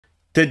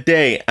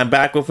Today, I'm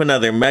back with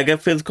another mega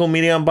physical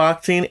media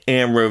unboxing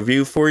and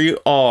review for you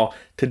all.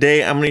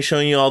 Today, I'm going to be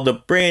showing you all the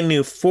brand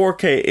new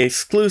 4K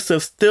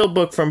exclusive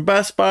Steelbook from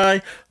Best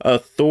Buy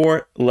of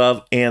Thor,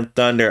 Love, and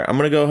Thunder. I'm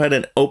going to go ahead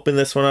and open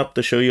this one up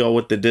to show you all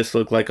what the disc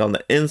look like on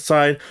the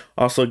inside.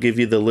 Also give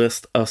you the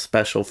list of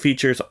special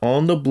features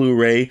on the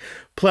Blu-ray.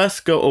 Plus,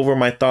 go over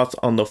my thoughts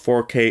on the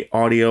 4K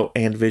audio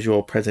and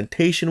visual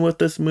presentation with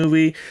this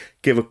movie.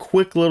 Give a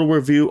quick little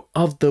review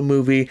of the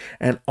movie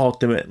and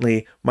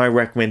ultimately my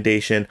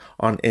recommendation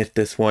on if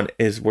this one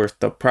is worth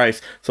the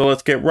price. So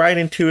let's get right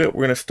into it.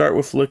 We're going to start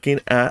with looking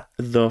at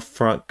the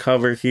front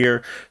cover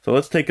here. So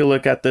let's take a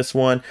look at this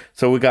one.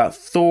 So we got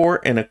Thor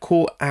in a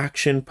cool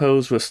action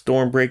pose with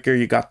Stormbreaker.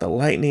 You got the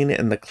lightning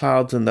and the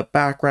clouds in the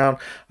background.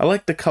 I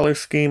like the color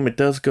scheme. It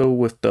does go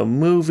with the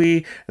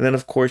movie. And then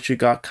of course you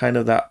got kind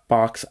of that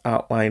box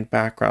outline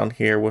background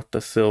here with the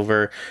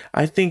silver.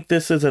 I think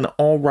this is an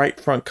all right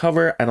front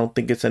cover. I don't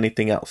think it's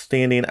anything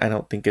outstanding. I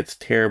don't think it's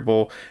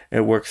terrible.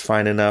 It works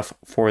fine enough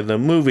for the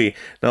movie.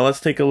 Now let's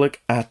take a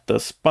look at the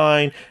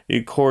spine. You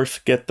of course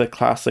get the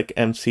classic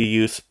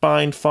MCU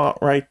spine font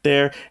right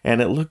there,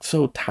 and it looks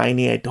so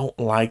tiny. I don't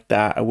like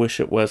that. I wish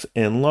it was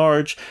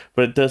enlarged,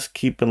 but it does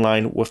keep in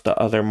line with the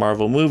other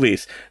Marvel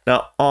movies.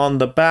 Now on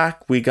the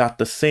back we got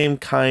the same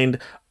kind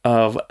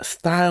of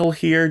style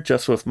here,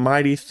 just with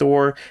Mighty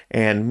Thor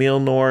and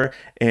Mjolnir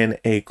in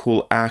a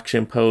cool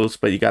action pose,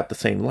 but you got the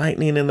same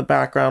lightning in the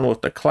background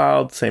with the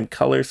clouds, same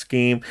color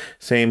scheme,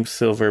 same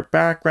silver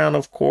background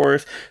of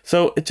course.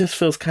 So it just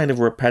feels kind of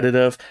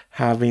repetitive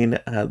having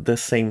the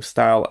same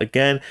style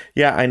again.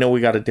 Yeah, I know we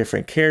got a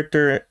different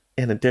character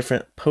in a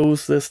different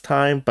pose this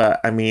time, but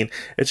I mean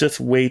it's just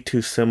way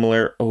too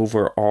similar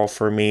overall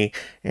for me,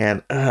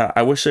 and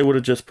I wish they would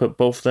have just put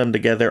both of them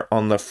together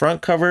on the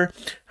front cover,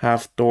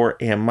 have Thor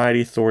and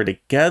Mighty Thor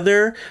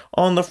together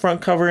on the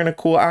front cover in a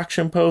cool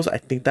action pose. I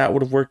think that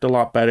would have worked a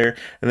lot better,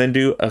 and then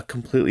do a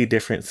completely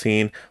different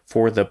scene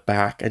for the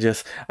back.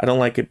 I don't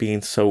like it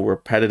being so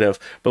repetitive.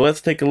 But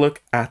let's take a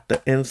look at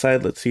the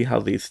inside. Let's see how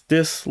these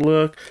discs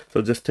look.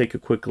 So just take a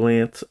quick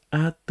glance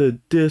at the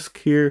disc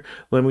here.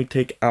 Let me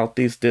take out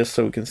these discs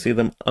so we can see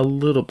them a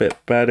little bit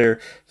better.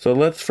 So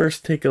let's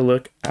first take a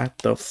look at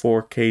the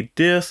 4K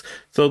disc.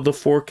 So the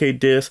 4K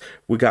disc,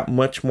 we got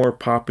much more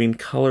popping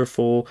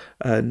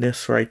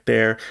colorfulness right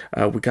there.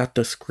 We got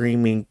the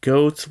screaming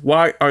goats.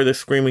 Why are the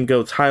screaming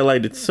goats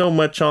highlighted so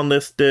much on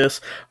this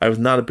disc? I was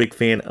not a big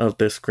fan of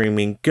the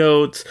screaming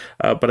goats,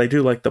 but I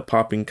do like the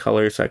popping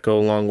colors that go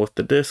along with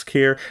the disc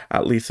here.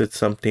 At least it's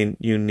something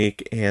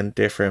unique and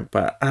different.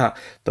 But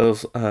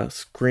those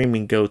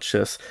screaming goats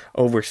just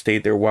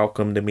overstayed their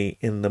welcome to me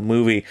in the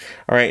movie.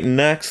 All right,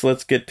 next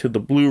let's get to the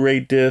Blu-ray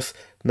disc.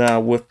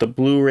 Now with the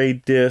Blu-ray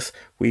disc,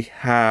 we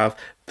have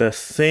the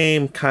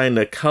same kind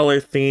of color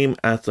theme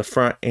as the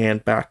front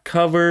and back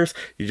covers.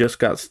 You just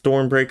got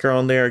Stormbreaker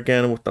on there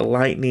again with the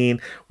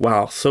lightning.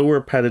 Wow, so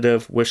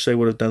repetitive. Wish they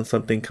would have done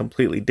something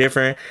completely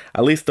different.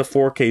 At least the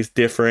 4K is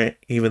different,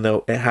 even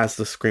though it has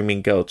the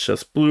screaming goats.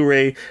 Just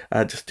Blu-ray,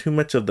 just too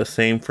much of the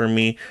same for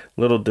me.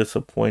 A little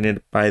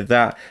disappointed by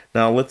that.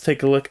 Now let's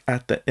take a look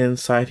at the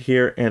inside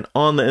here, and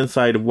on the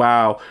inside,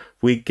 wow,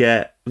 we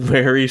get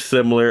very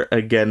similar,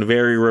 again,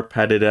 very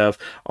repetitive.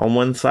 On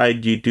one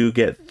side, you do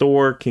get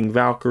Thor, King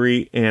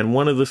Valkyrie, and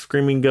one of the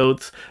Screaming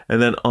Goats.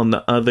 And then on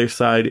the other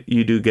side,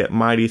 you do get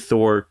Mighty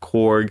Thor,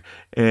 Korg,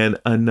 and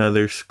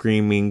another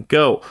Screaming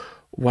Goat.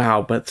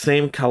 Wow, but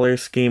same color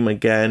scheme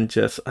again,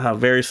 just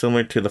very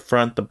similar to the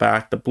front, the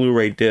back, the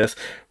Blu-ray disc.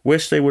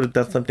 Wish they would have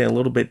done something a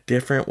little bit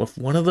different with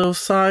one of those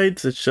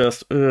sides. It's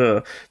just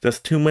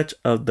too much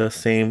of the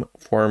same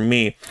for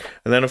me.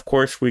 And then of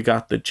course we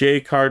got the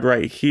J card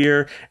right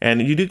here,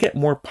 and you do get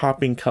more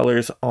popping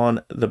colors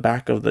on the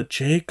back of the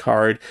J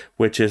card,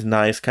 which is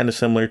nice, kind of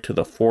similar to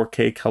the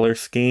 4K color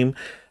scheme.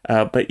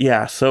 But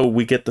yeah, so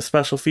we get the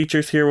special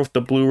features here with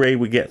the Blu-ray.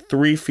 We get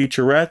 3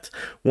 featurettes.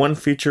 One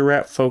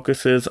featurette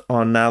focuses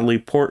on Natalie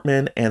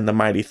Portman and the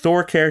Mighty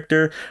Thor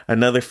character.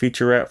 Another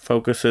featurette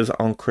focuses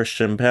on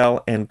Christian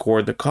Bale and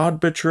Gore the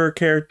God Butcherer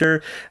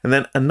character. And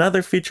then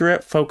another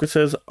featurette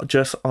focuses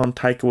just on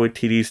Taika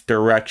Waititi's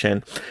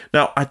direction.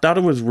 Now, I thought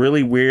it was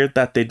really weird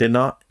that they did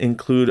not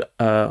include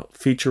a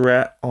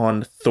featurette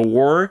on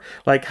Thor.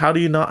 Like, how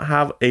do you not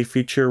have a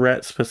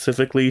featurette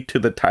specifically to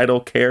the title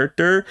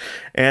character?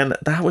 And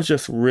that was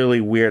just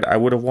really weird. I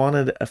would have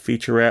wanted a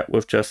featurette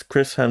with just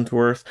Chris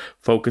Hemsworth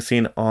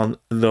focusing on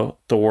the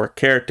Thor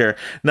character.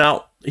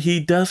 Now, he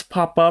does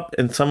pop up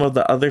in some of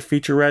the other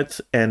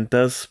featurettes and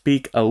does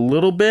speak a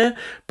little bit,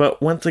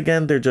 but once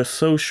again, they're just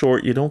so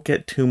short, you don't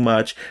get too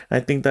much.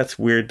 I think that's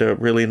weird to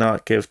really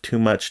not give too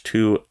much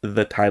to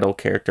the title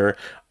character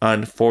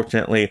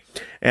unfortunately.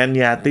 And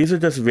yeah, these are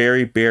just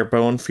very bare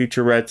bone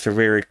featurettes. They're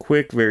very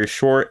quick, very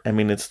short. I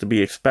mean, it's to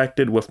be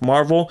expected with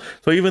Marvel.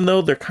 So even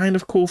though they're kind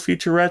of cool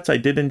featurettes, I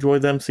did enjoy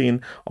them,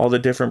 seeing all the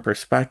different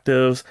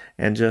perspectives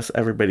and just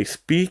everybody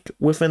speak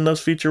within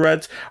those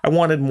featurettes. I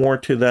wanted more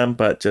to them,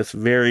 but just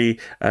very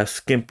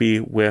skimpy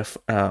with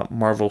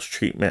Marvel's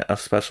treatment of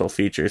special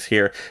features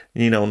here.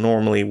 You know,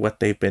 normally what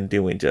they've been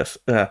doing, just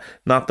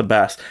not the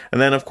best.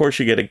 And then of course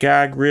you get a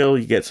gag reel,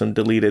 you get some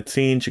deleted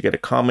scenes, you get a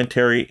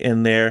commentary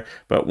in there,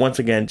 but once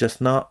again, just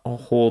not a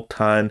whole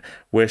ton.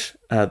 Wish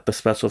the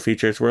special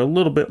features were a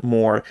little bit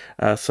more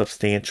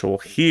substantial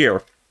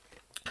here.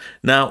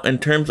 Now, in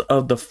terms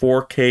of the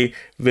 4K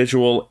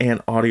visual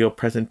and audio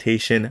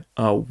presentation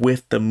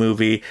with the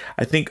movie,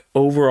 I think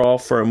overall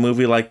for a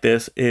movie like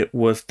this, it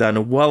was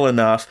done well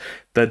enough.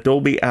 The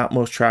Dolby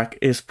Atmos track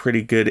is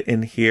pretty good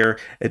in here.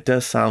 It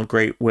does sound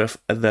great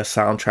with the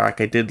soundtrack.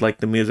 I did like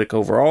the music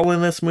overall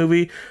in this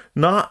movie.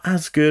 Not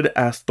as good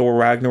as Thor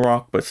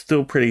Ragnarok, but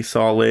still pretty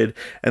solid.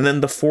 And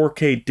then the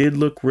 4K did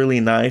look really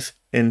nice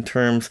in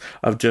terms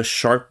of just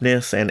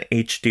sharpness and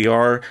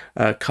HDR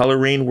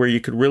coloring, where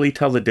you could really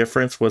tell the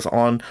difference was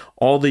on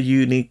all the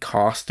unique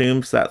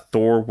costumes that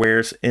Thor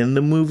wears in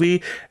the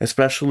movie,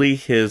 especially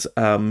his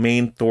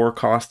main Thor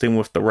costume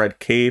with the red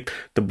cape,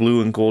 the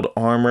blue and gold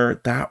armor.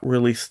 That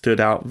really stood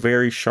out,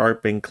 very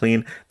sharp and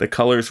clean. The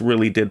colors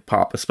really did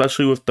pop,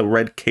 especially with the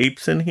red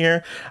capes in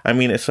here. I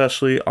mean,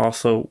 especially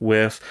also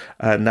with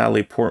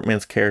Natalie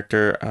Portman's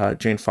character,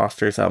 Jane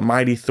Foster's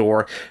Mighty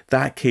Thor.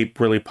 That cape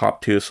really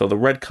popped too. So the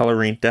red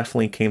coloring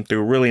definitely came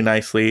through really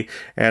nicely,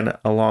 and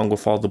along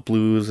with all the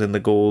blues and the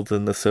golds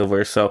and the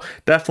silver. So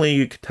definitely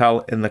you could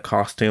tell in the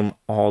costume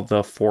all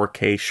the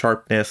 4K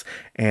sharpness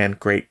and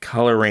great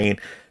coloring.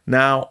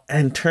 Now,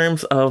 in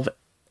terms of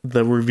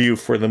the review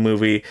for the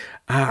movie,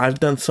 I've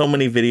done so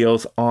many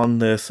videos on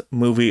this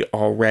movie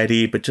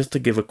already, but just to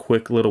give a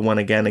quick little one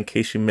again in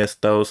case you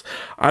missed those,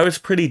 I was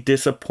pretty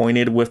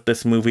disappointed with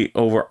this movie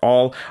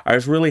overall. I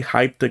was really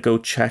hyped to go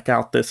check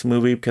out this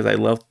movie because I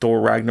love Thor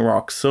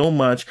Ragnarok so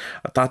much.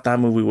 I thought that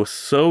movie was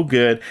so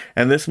good,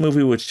 and this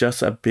movie was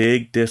just a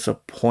big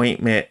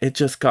disappointment. It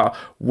just got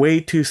way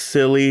too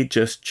silly,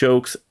 just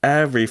jokes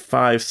every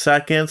 5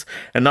 seconds,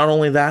 and not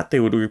only that, they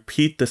would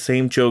repeat the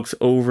same jokes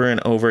over and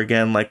over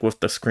again, like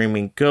with the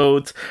screaming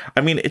goats.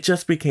 I mean, it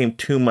just became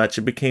too much.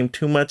 It became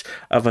too much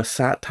of a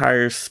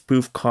satire,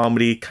 spoof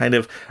comedy, kind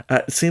of,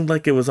 it seemed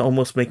like it was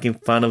almost making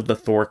fun of the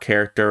Thor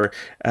character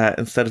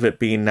instead of it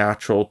being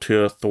natural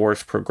to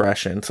Thor's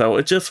progression. So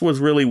it just was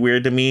really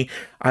weird to me.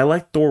 I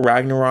liked Thor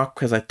Ragnarok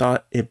because I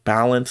thought it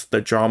balanced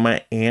the drama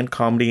and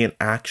comedy and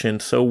action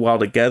so well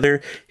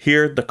together.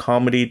 Here, the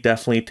comedy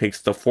definitely takes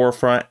the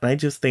forefront, and I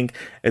just think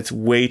it's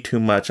way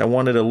too much. I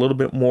wanted a little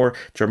bit more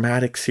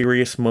dramatic,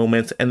 serious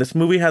moments, and this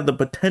movie had the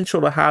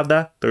potential to have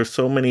that. There's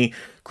so many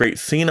great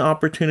scene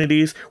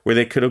opportunities where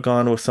they could have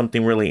gone with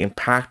something really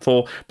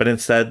impactful, but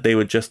instead they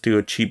would just do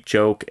a cheap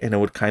joke and it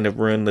would kind of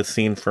ruin the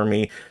scene for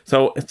me.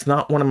 So it's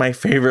not one of my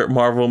favorite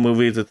Marvel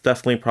movies. It's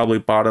definitely probably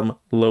bottom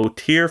low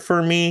tier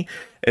for me.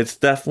 It's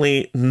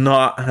definitely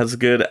not as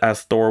good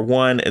as Thor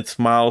 1. It's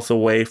miles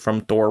away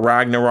from Thor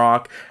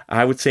Ragnarok.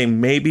 I would say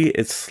maybe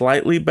it's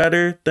slightly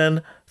better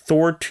than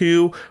Thor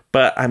 2,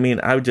 but I mean,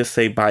 I would just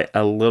say by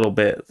a little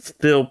bit.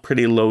 Still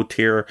pretty low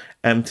tier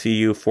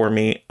MCU for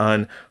me,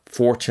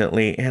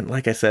 unfortunately. And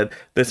like I said,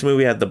 this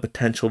movie had the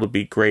potential to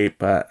be great,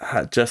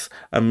 but just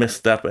a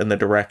misstep in the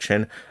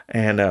direction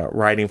and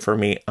writing for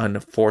me,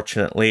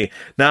 unfortunately.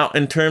 Now,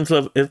 in terms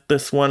of if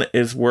this one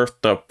is worth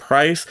the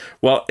price,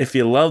 well, if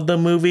you love the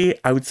movie,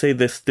 I would say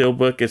this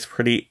Steelbook is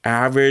pretty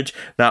average.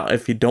 Now,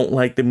 if you don't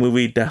like the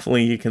movie,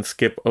 definitely you can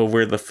skip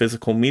over the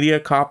physical media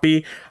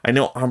copy. I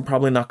know I'm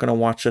probably not going to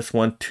watch this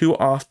one too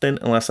often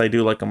unless I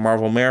do like a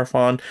Marvel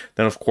marathon.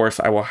 Then, of course,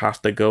 I will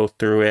have to go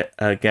through it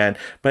again.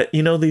 But,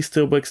 you know, these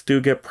Steelbooks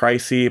do get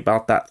pricey,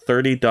 about that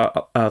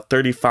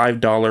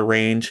 $35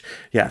 range.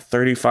 Yeah,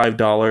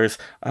 $35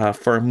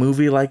 for a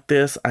movie like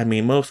this. I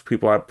mean, most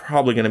people are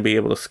probably going to be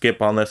able to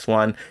skip on this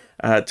one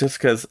just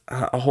because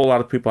a whole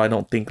lot of people I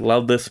don't think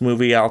love this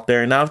movie out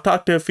there. Now, I've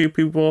talked to a few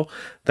people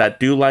that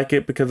do like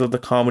it because of the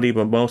comedy,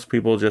 but most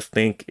people just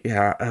think,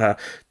 yeah,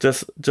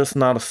 just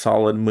not a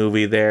solid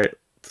movie there.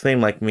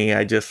 Same like me.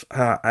 I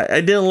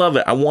didn't love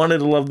it. I wanted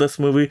to love this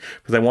movie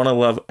because I want to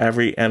love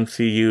every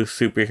MCU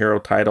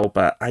superhero title,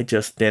 but I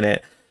just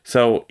didn't.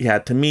 So yeah,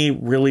 to me,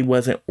 really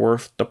wasn't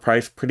worth the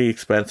price. Pretty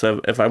expensive.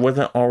 If I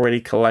wasn't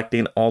already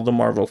collecting all the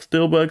Marvel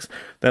Steelbooks,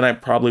 then I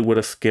probably would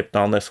have skipped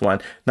on this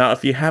one. Now,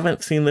 if you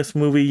haven't seen this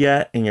movie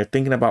yet and you're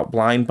thinking about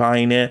blind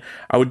buying it,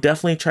 I would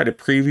definitely try to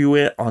preview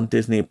it on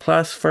Disney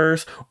Plus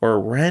first or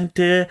rent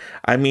it.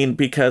 I mean,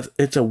 because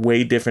it's a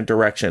way different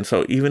direction.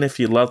 So even if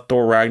you love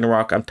Thor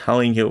Ragnarok, I'm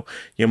telling you,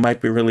 you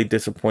might be really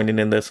disappointed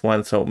in this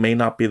one. So it may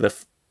not be the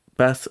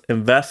best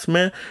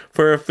investment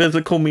for a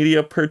physical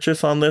media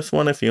purchase on this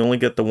one if you only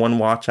get the one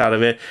watch out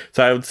of it.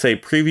 So I would say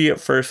preview it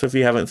first if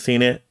you haven't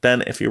seen it.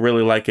 Then if you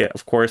really like it,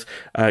 of course,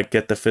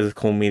 get the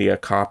physical media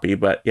copy.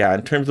 But yeah,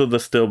 in terms of the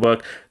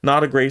Steelbook,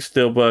 not a great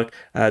Steelbook.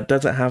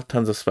 Doesn't have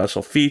tons of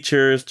special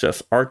features.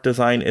 Just art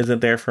design isn't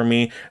there for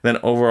me. And then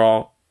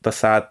overall, the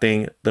sad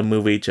thing, the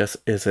movie just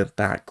isn't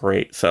that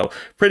great. So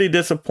pretty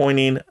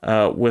disappointing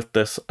with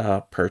this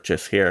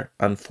purchase here,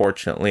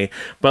 unfortunately.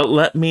 But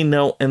let me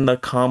know in the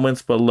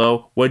comments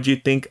below, what you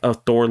think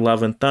of Thor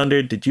Love and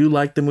Thunder? Did you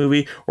like the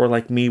movie, or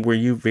like me, were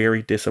you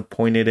very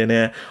disappointed in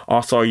it?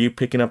 Also, are you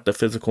picking up the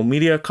physical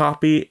media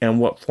copy,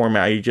 and what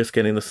format? Are you just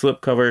getting the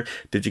slipcover?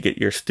 Did you get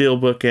your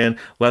Steelbook in?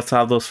 Let's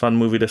have those fun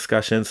movie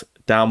discussions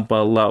down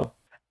below.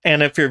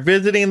 And if you're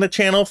visiting the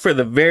channel for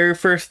the very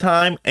first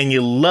time and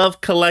you love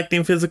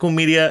collecting physical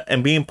media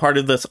and being part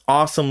of this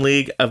awesome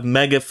league of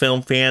mega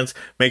film fans,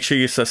 make sure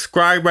you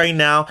subscribe right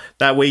now.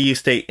 That way you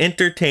stay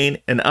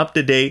entertained and up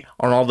to date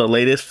on all the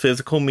latest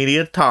physical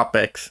media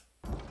topics.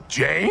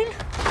 Jane?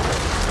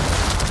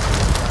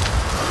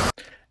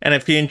 And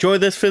if you enjoyed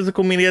this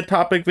physical media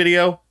topic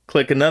video,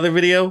 click another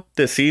video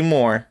to see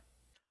more.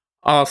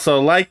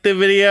 Also, like the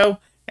video,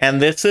 and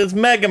this is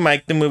Mega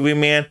Mike the Movie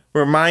Man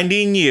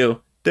reminding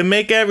you to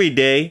make every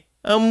day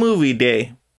a movie day.